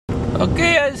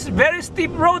Okay, it's very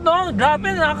steep road, no?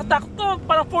 Grabe, nakakatakot to.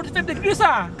 Parang 45 degrees,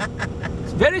 ah.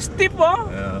 It's very steep,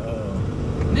 oh.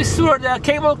 This is where the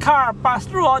cable car pass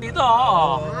through, oh, dito,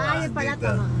 oh. Yun pala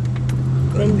tama.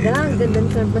 Ganda, ang ganda ng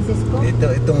San Francisco.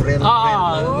 Itong rail.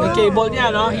 May cable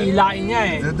niya, no? Hilain niya,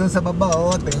 eh. Doon sa baba,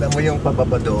 oh. Tingnan mo yung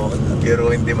pababa doon.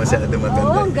 Pero hindi masyado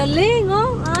maganda. Oh, galing,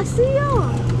 oh. Asi, oh.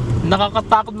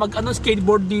 Nakakatakot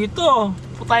skateboard dito.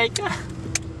 Putay ka.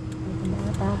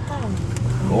 Oh.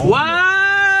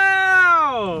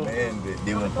 Wow! Man,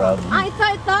 di mo problem.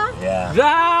 Ito? Yeah.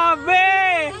 Grabe!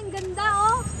 Ang ganda,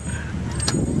 oh.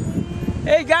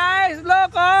 Hey guys,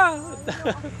 look, oh!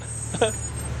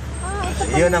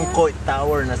 Yun ang Coit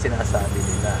Tower na sinasabi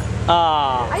nila.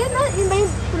 Ayun na, yun ba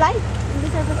yung tulay?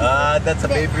 That's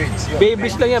a Bay Bridge. Bay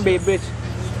Bridge lang yan, Bay Bridge.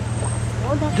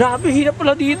 Grabe, hirap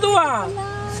pala dito, ah.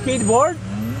 Skateboard?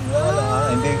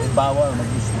 Wala, hindi, bawal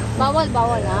mag-isip. Bawal,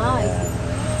 ah.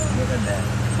 Maganda.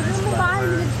 May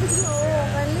bahay,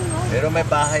 galing, oh. Pero may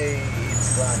bahay,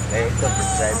 it's fun. Ito,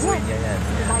 driveway niya yan.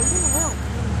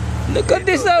 Look at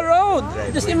this road!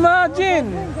 Just imagine!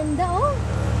 Ang ganda, oh.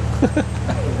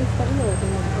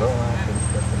 Oo nga,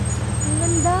 Ang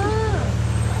ganda.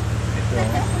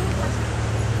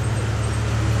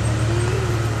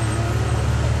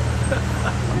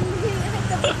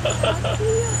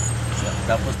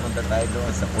 Tapos punta tayo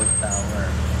doon sa Coit Tower.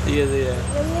 Sige.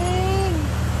 Galing.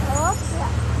 Oh,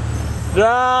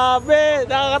 Grabe!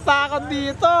 Nakakatakot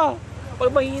dito!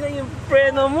 Pag mahina yung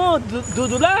preno mo,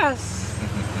 dudulas!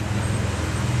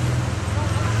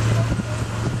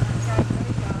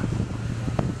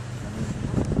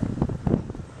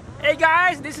 Hey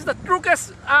guys, this is the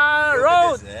Crookest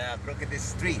road. Yeah,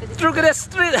 Crookest Street. Crookest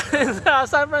Street in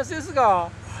San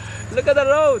Francisco. Look at the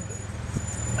road.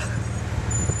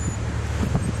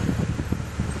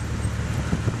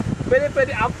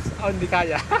 Pwede up. Oh, hindi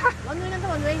kaya. One way lang to,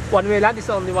 one way. One way lang. This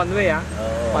is only one way, ah.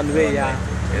 Oh, One way, yeah.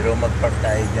 Pero mag-park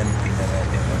tayo dyan. Tingnan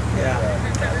natin. Yeah.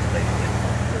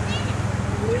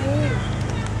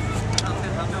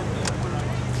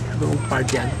 Buong park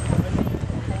yan.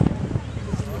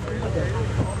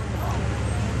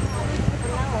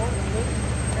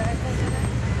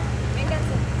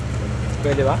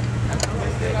 Pwede ba?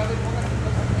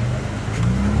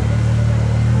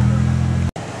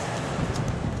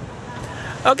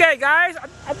 Okay guys,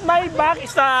 at my back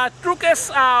is the Crookest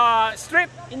street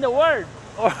in the world,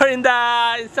 or in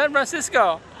San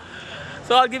Francisco.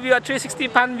 So I'll give you a 360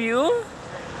 pan view.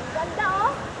 Ganda,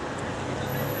 oh.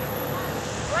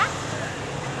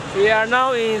 We are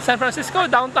now in San Francisco,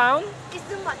 downtown.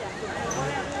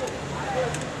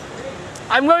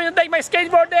 I'm going to take my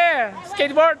skateboard there.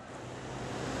 Skateboard.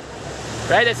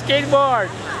 Right, a skateboard.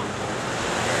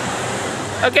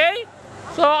 Okay.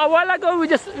 So a while ago we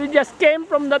just came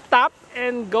from the top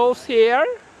and goes here.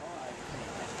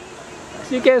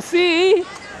 As you can see.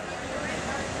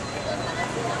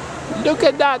 Look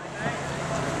at that.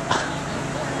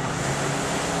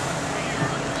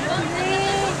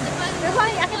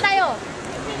 Akit tayo.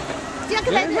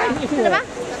 Akit tayo. Sino ba?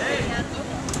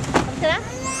 Sino?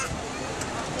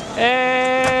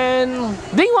 And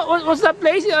Ding, what's that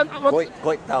place?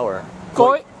 Coit Tower.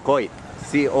 Coit.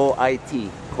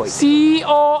 C-O-I-T.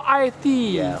 C-O-I-T.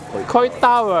 Yeah, Coit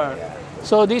Tower.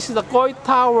 So this is the Coit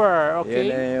Tower. Okay.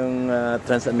 Yan na yung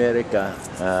Trans-America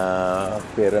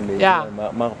pyramid. Yeah.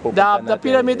 The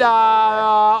pyramid.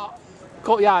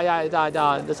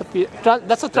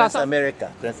 That's a Trans-America.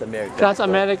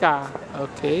 Trans-America.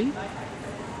 Okay.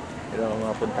 Pero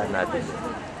mga punta natin.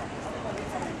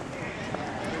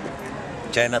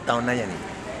 Chinatown na yan eh.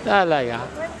 Talaga.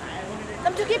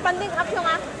 Namsuki, panding up yung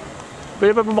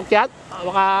Pwede pa pumakyat?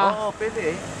 Baka... Oo, pwede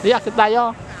eh. Di, akit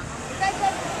tayo.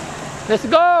 Let's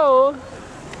go!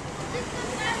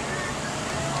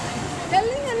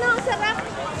 Galing, ano, sarap.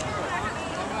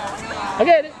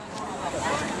 Okay.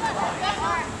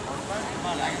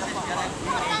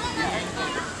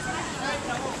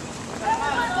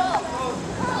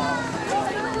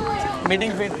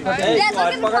 Meeting fit.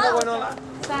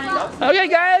 Okay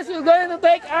guys, we're going to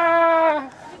take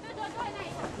a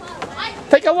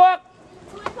walk.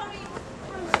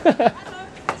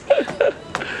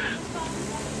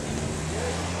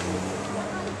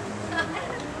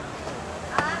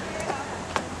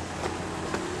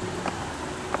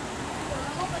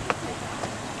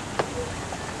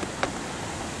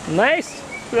 Nice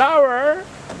flower,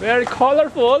 very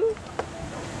colorful.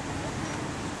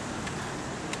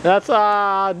 That's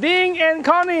Ding and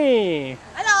Connie.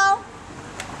 Hello.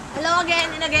 Hello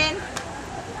again and again.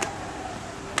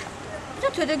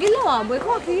 Chắc chở được cái lò mới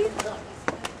có khí.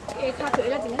 Cái khá chở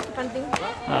là chính là cái panting.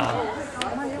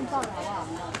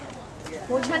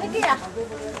 Huwag maniki ah.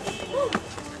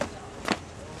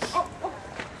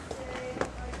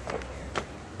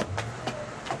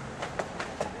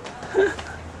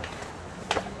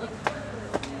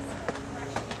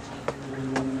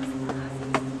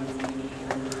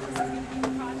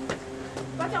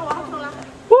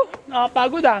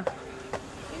 Nakapagod ah.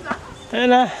 Ayan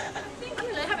na.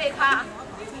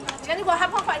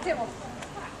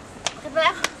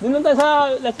 Doon tayo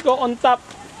sa let's go on top.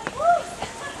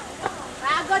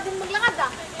 Agad din maglakad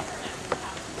ah.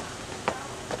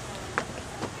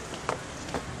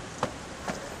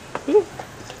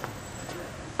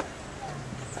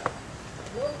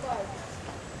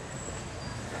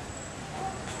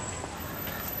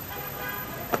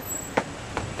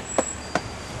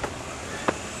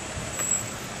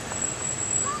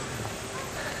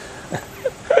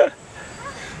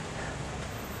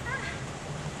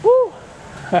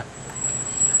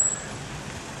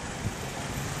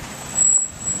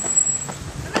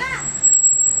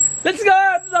 Let's go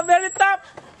to the very top.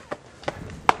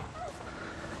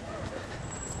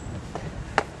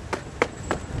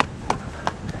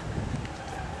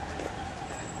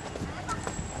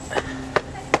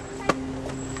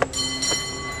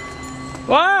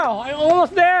 Wow, I'm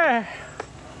almost there.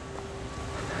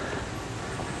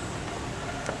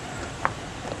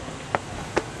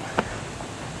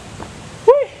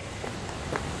 Whee!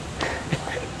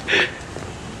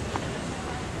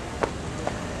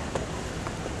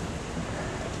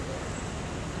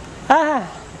 Ah.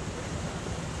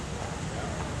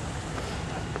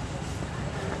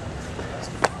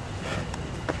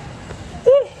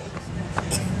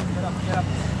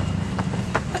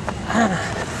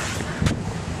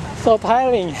 So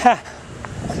tiring.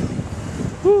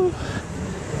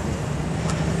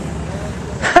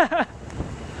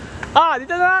 Ah,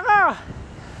 dito na ako.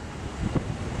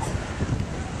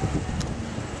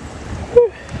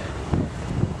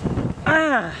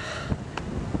 Ah.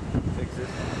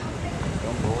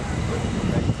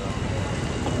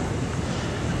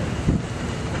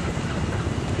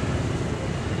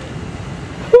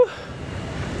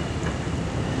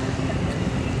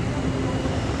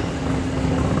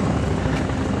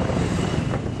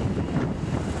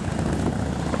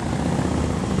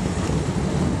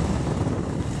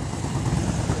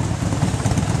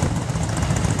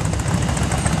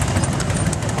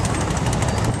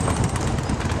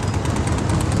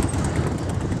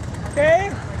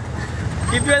 Okay,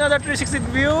 give you another 360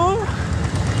 view.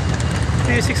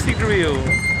 360 view.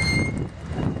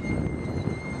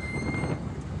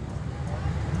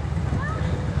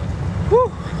 Woo.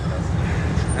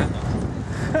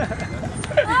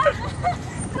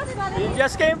 You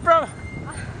just came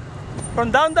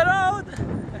from down the road.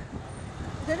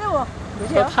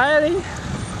 So tiring.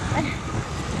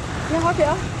 Yang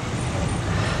hotel.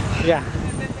 Yeah.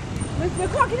 Mình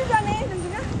qua cái đi ra nè,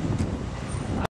 đừng có.